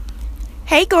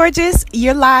Hey, gorgeous.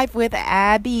 You're live with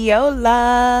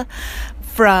Abiola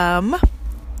from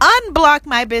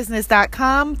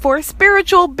unblockmybusiness.com for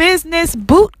Spiritual Business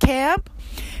Boot Camp,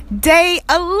 day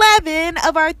 11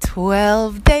 of our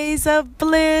 12 days of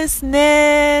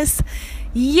blissness.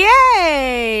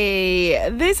 Yay!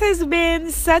 This has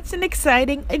been such an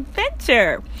exciting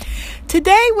adventure.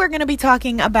 Today, we're going to be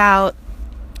talking about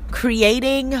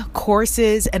creating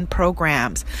courses and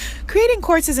programs. Creating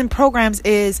courses and programs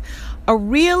is a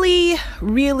really,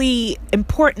 really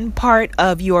important part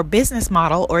of your business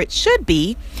model, or it should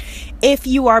be, if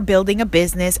you are building a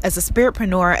business as a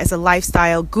spiritpreneur, as a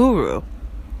lifestyle guru.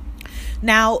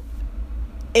 Now,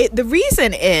 the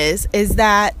reason is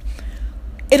that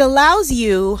it allows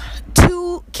you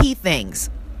two key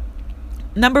things.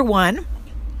 Number one,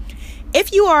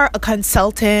 if you are a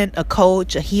consultant, a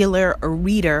coach, a healer, a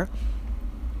reader,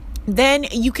 then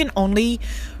you can only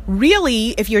really,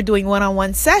 if you're doing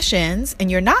one-on-one sessions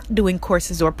and you're not doing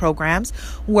courses or programs,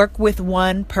 work with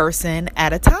one person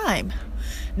at a time.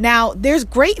 Now, there's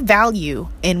great value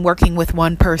in working with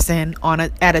one person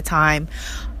at a time.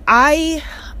 I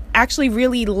actually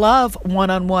really love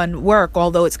one-on-one work,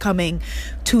 although it's coming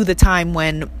to the time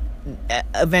when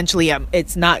eventually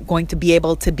it's not going to be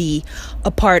able to be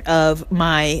a part of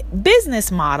my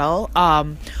business model,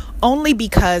 only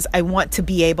because I want to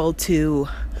be able to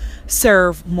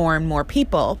serve more and more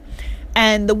people.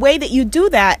 And the way that you do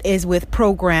that is with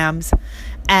programs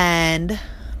and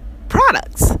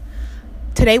products.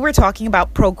 Today we're talking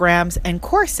about programs and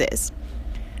courses.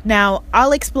 Now,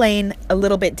 I'll explain a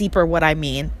little bit deeper what I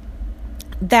mean.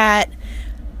 That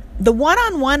the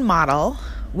one-on-one model,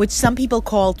 which some people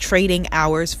call trading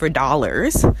hours for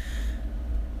dollars,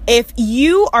 if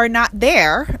you are not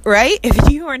there, right? If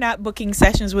you are not booking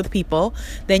sessions with people,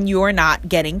 then you are not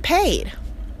getting paid.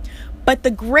 But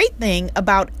the great thing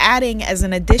about adding as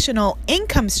an additional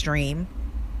income stream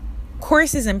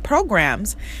courses and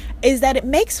programs is that it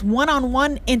makes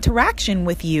one-on-one interaction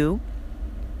with you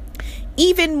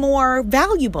even more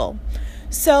valuable.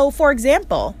 So, for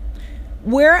example,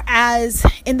 whereas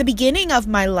in the beginning of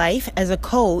my life as a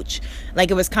coach, like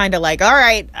it was kind of like, all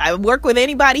right, I work with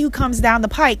anybody who comes down the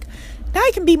pike. Now I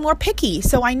can be more picky.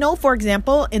 So I know, for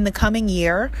example, in the coming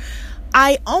year,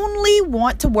 I only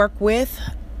want to work with,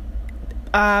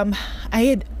 let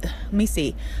me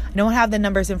see. I don't have the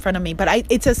numbers in front of me, but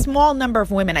it's a small number of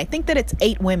women. I think that it's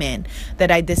 8 women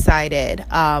that I decided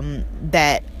or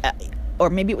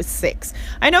maybe it was 6.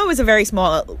 I know it was a very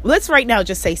small, let's right now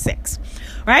just say 6,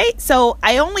 right? So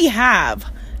I only have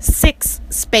 6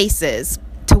 spaces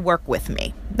to work with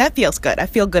me. That feels good. I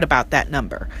feel good about that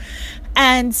number.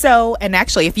 And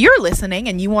actually, if you're listening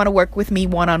and you want to work with me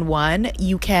one-on-one,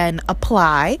 you can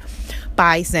apply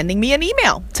by sending me an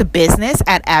email to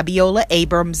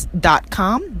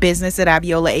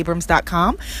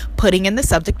business@abiolaabrams.com, putting in the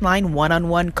subject line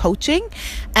one-on-one coaching.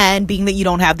 And being that you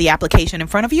don't have the application in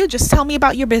front of you, just tell me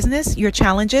about your business, your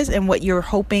challenges, and what you're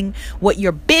hoping, what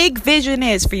your big vision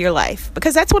is for your life.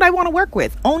 Because that's what I want to work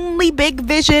with. Only big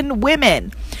vision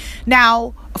women.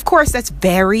 Now, of course, that's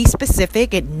very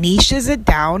specific. It niches it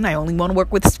down. I only want to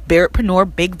work with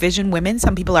spiritpreneur, big vision women.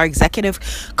 Some people are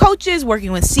executive coaches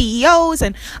working with CEOs,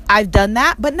 and I've done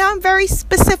that. But now I'm very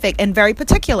specific and very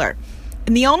particular.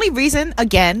 And the only reason,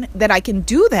 again, that I can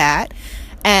do that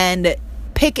and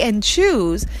pick and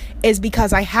choose is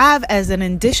because I have as an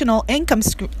additional income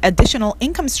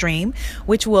stream,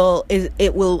 which will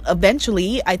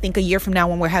eventually, I think a year from now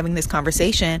when we're having this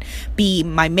conversation, be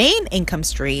my main income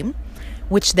stream,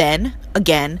 which then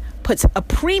again puts a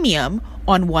premium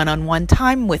on one-on-one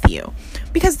time with you,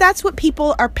 because that's what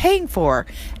people are paying for,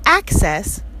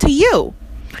 access to you,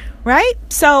 right?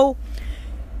 So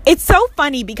it's so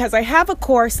funny because I have a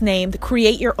course named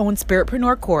Create Your Own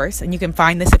Spiritpreneur Course, and you can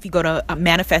find this if you go to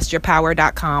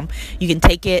manifestyourpower.com. You can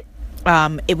take it.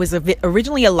 It was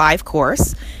originally a live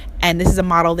course, and this is a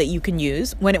model that you can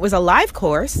use. When it was a live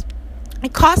course,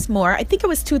 it cost more. I think it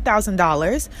was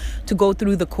 $2,000 to go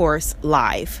through the course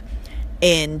live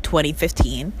in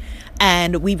 2015.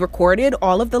 And we recorded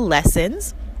all of the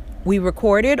lessons. We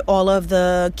recorded all of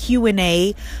the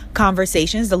Q&A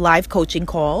conversations, the live coaching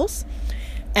calls.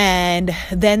 And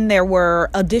then there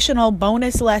were additional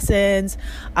bonus lessons,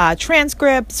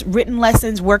 transcripts, written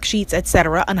lessons, worksheets,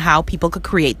 etc., on how people could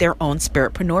create their own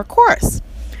spiritpreneur course.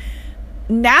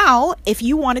 Now, if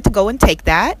you wanted to go and take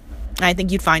that, I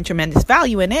think you'd find tremendous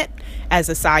value in it. As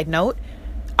a side note,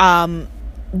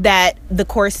 that the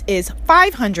course is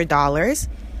 $500.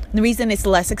 The reason it's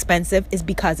less expensive is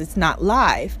because it's not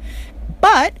live.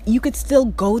 But you could still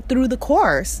go through the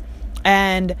course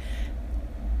and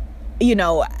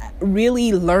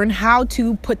really learn how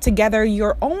to put together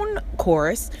your own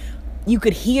course, you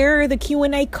could hear the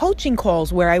Q&A coaching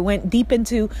calls where I went deep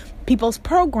into people's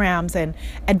programs and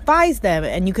advised them.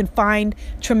 And you can find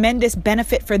tremendous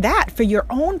benefit for that for your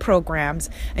own programs.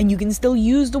 And you can still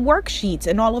use the worksheets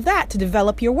and all of that to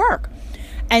develop your work.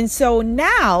 And so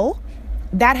now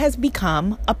that has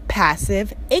become a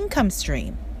passive income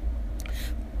stream.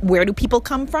 Where do people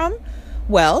come from?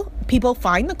 Well, people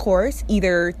find the course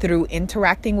either through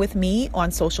interacting with me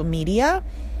on social media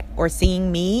or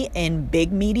seeing me in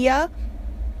big media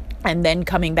and then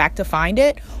coming back to find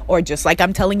it. Or just like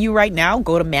I'm telling you right now,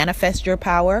 go to Manifest Your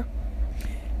Power,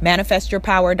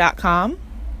 manifestyourpower.com,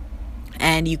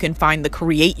 and you can find the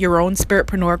Create Your Own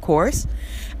Spiritpreneur course.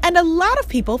 And a lot of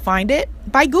people find it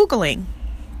by Googling.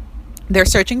 They're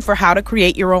searching for how to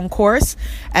create your own course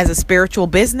as a spiritual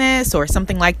business or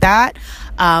something like that.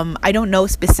 I don't know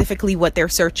specifically what their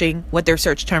search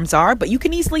terms are, but you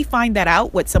can easily find that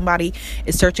out, what somebody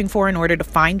is searching for in order to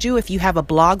find you. If you have a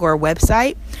blog or a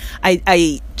website,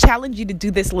 I challenge you to do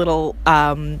this little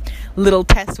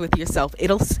test with yourself.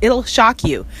 It'll shock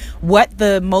you.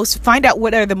 Find out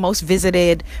what are the most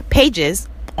visited pages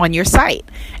on your site,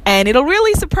 and it'll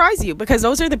really surprise you, because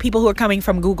those are the people who are coming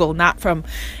from Google, not from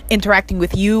interacting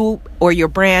with you or your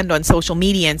brand on social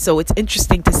media. And so it's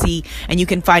interesting to see, and you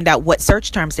can find out what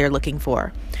search terms they're looking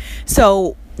for.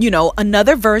 So,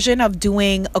 another version of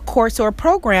doing a course or a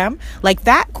program like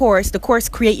that course, the course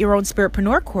Create Your Own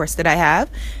Spiritpreneur course that I have,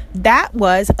 that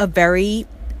was a very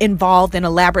involved and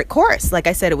elaborate course. Like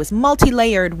I said, it was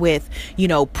multi-layered with,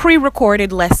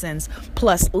 pre-recorded lessons,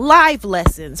 plus live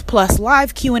lessons, plus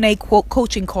live Q&A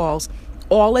coaching calls,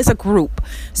 all as a group.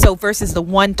 So versus the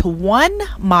one-to-one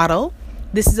model,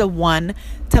 this is a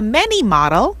one-to-many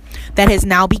model that has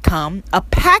now become a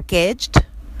packaged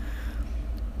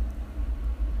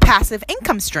passive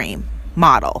income stream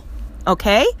model.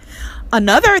 Okay?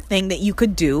 Another thing that you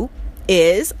could do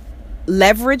is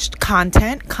leveraged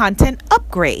content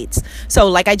upgrades. So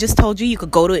like I just told you, you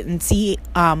could go to it and see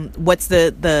what's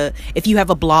the if you have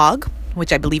a blog,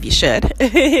 which I believe you should.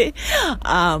 If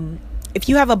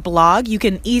you have a blog, you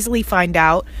can easily find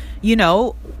out,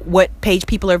 what page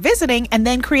people are visiting, and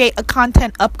then create a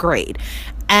content upgrade.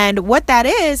 And what that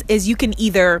is you can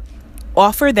either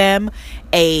offer them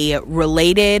a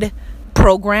related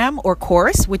program or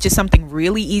course, which is something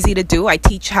really easy to do. I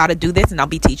teach how to do this, and I'll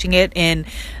be teaching it in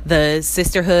the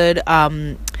sisterhood,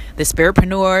 the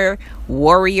Spiritpreneur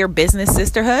Warrior Business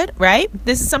Sisterhood, right?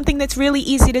 This is something that's really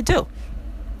easy to do.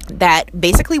 That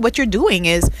basically what you're doing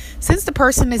is, since the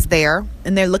person is there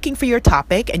and they're looking for your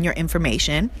topic and your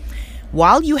information,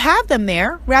 while you have them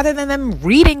there, rather than them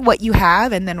reading what you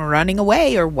have and then running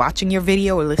away, or watching your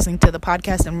video or listening to the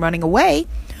podcast and running away,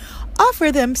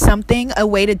 offer them something, a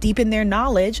way to deepen their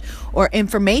knowledge or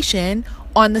information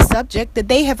on the subject that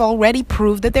they have already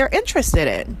proved that they're interested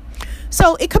in.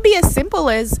 So it could be as simple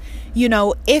as,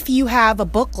 if you have a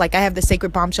book, like I have the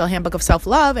Sacred Bombshell Handbook of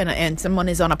Self-Love, and someone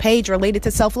is on a page related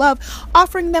to self-love,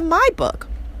 offering them my book.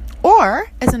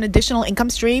 Or as an additional income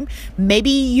stream, maybe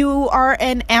you are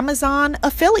an Amazon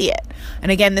affiliate.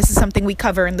 And again, this is something we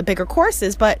cover in the bigger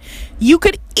courses, but you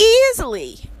could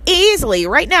easily,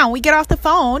 right now, when we get off the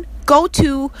phone, go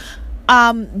to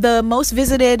the most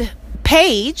visited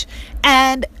page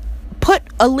and put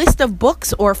a list of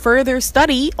books or further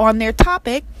study on their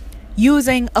topic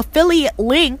using affiliate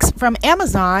links from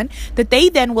Amazon that they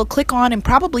then will click on and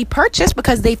probably purchase,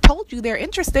 because they've told you they're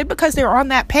interested because they're on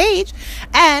that page.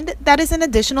 And that is an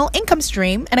additional income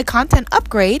stream and a content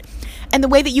upgrade. And the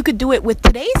way that you could do it with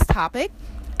today's topic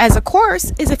as a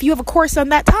course is, if you have a course on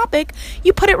that topic,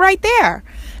 you put it right there.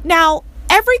 Now,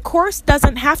 every course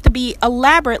doesn't have to be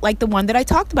elaborate like the one that I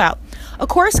talked about. A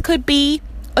course could be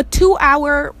a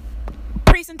 2-hour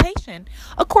presentation.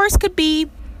 A course could be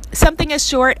something as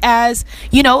short as,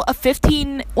 a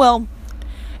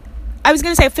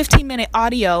 15-minute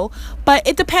audio, but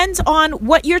it depends on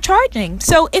what you're charging.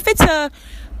 So if it's I'm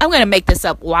going to make this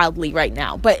up wildly right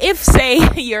now, but if, say,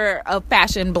 you're a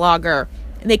fashion blogger,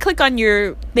 and they click on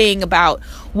your thing about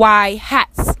why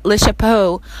hats, le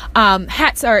chapeau,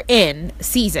 hats are in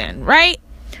season, right?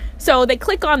 So they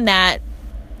click on that,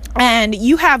 and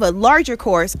you have a larger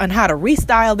course on how to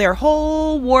restyle their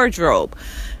whole wardrobe.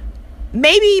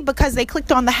 Maybe because they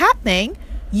clicked on the hat thing,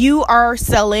 you are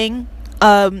selling,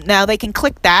 now they can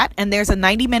click that, and there's a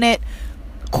 90-minute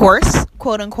course,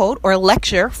 quote unquote, or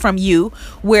lecture from you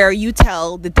where you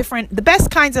tell the best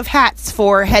kinds of hats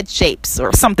for head shapes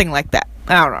or something like that.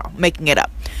 I don't know, making it up.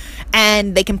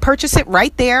 And they can purchase it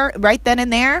right there, right then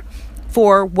and there,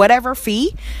 for whatever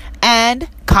fee. And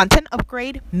content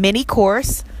upgrade, mini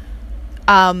course,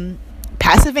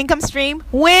 passive income stream,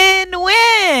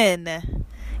 win-win.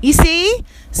 You see?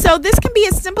 So this can be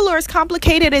as simple or as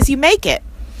complicated as you make it.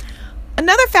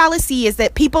 Another fallacy is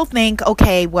that people think,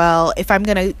 okay, well, if I'm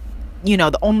going to,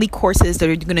 the only courses that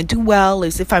are going to do well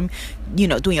is if I'm,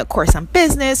 doing a course on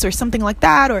business or something like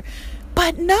that.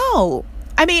 But no.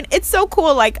 I mean, it's so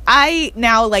cool. Like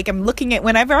I'm looking at,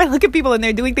 whenever I look at people and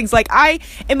they're doing things, like I,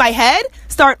 in my head,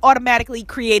 start automatically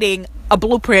creating a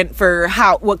blueprint for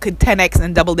what could 10x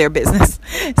and double their business.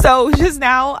 So just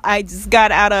now I just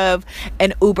got out of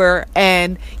an Uber,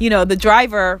 and, the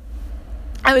driver,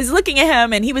 I was looking at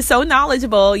him and he was so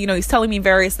knowledgeable. He's telling me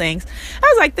various things. I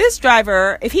was like, this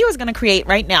driver, if he was going to create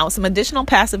right now some additional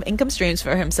passive income streams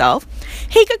for himself,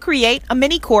 he could create a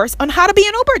mini course on how to be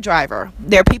an Uber driver.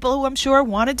 There are people who I'm sure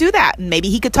want to do that. And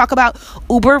maybe he could talk about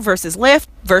Uber versus Lyft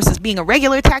versus being a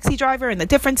regular taxi driver and the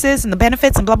differences and the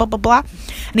benefits and blah, blah, blah, blah.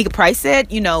 And he could price it,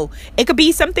 it could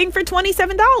be something for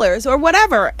 $27 or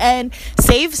whatever, and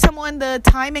save someone the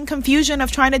time and confusion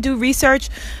of trying to do research,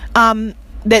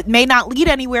 that may not lead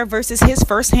anywhere versus his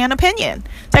firsthand opinion.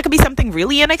 That could be something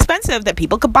really inexpensive that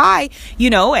people could buy,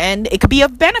 and it could be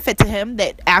of benefit to him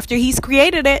that after he's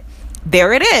created it,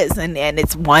 there it is. And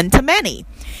it's one to many.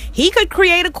 He could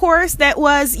create a course that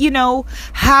was,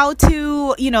 how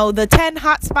to, the 10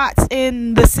 hot spots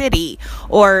in the city,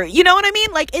 or, you know what I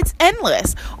mean? Like, it's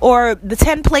endless. Or the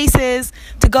 10 places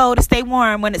to go to stay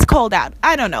warm when it's cold out.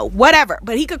 I don't know, whatever.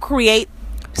 But he could create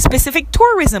specific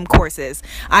tourism courses.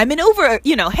 I'm an Uber,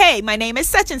 hey, my name is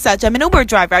such and such. I'm an Uber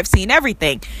driver. I've seen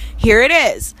everything. Here it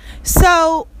is.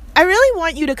 So I really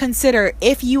want you to consider,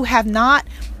 if you have not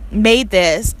made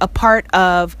this a part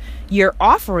of your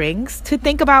offerings, to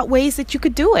think about ways that you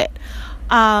could do it.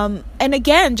 And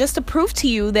again, just to prove to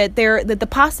you that the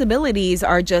possibilities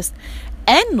are just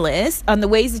endless on the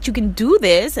ways that you can do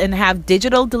this and have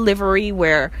digital delivery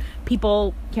where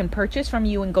people can purchase from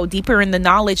you and go deeper in the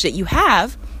knowledge that you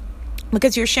have,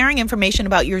 because you're sharing information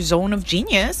about your zone of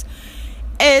genius,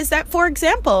 is that, for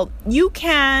example, you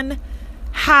can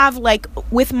have, like,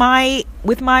 with my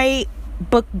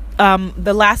book,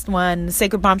 the last one,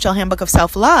 Sacred Bombshell Handbook of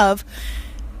Self-Love,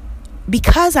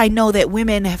 because I know that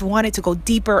women have wanted to go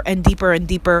deeper and deeper and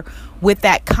deeper with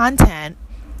that content,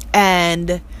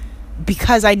 and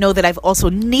because I know that I've also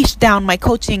niched down my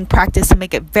coaching practice to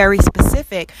make it very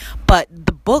specific, but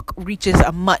the book reaches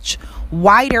a much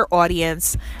wider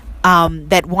audience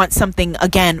that wants something,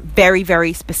 again, very,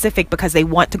 very specific, because they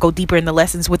want to go deeper in the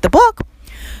lessons with the book.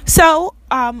 So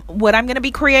what I'm going to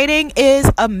be creating is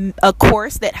a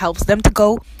course that helps them to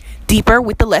go deeper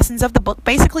with the lessons of the book,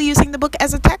 basically using the book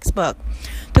as a textbook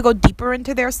to go deeper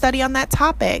into their study on that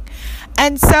topic.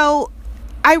 And so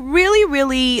I really,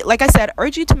 really, like I said,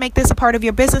 urge you to make this a part of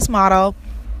your business model,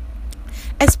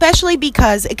 especially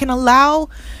because it can allow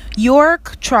your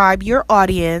tribe, your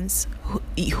audience,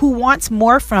 who wants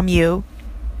more from you,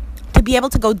 to be able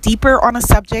to go deeper on a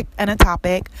subject and a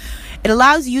topic. It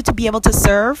allows you to be able to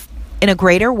serve in a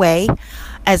greater way.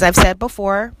 As I've said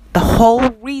before, the whole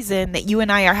reason that you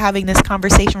and I are having this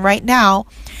conversation right now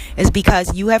is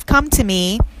because you have come to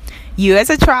me, you as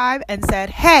a tribe, and said,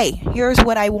 hey, here's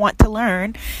what I want to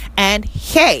learn. And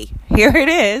hey, here it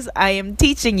is. I am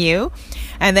teaching you.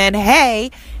 And then,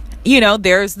 hey,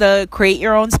 there's the Create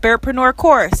Your Own Spiritpreneur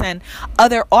course and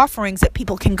other offerings that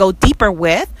people can go deeper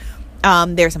with.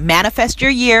 There's Manifest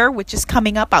Your Year, which is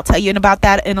coming up. I'll tell you about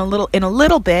that in a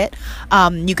little bit.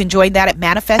 You can join that at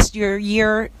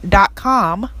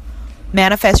manifestyouryear.com.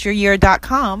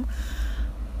 Manifestyouryear.com.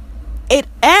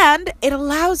 It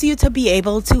allows you to be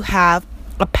able to have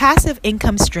a passive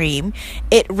income stream.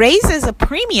 It raises a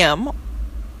premium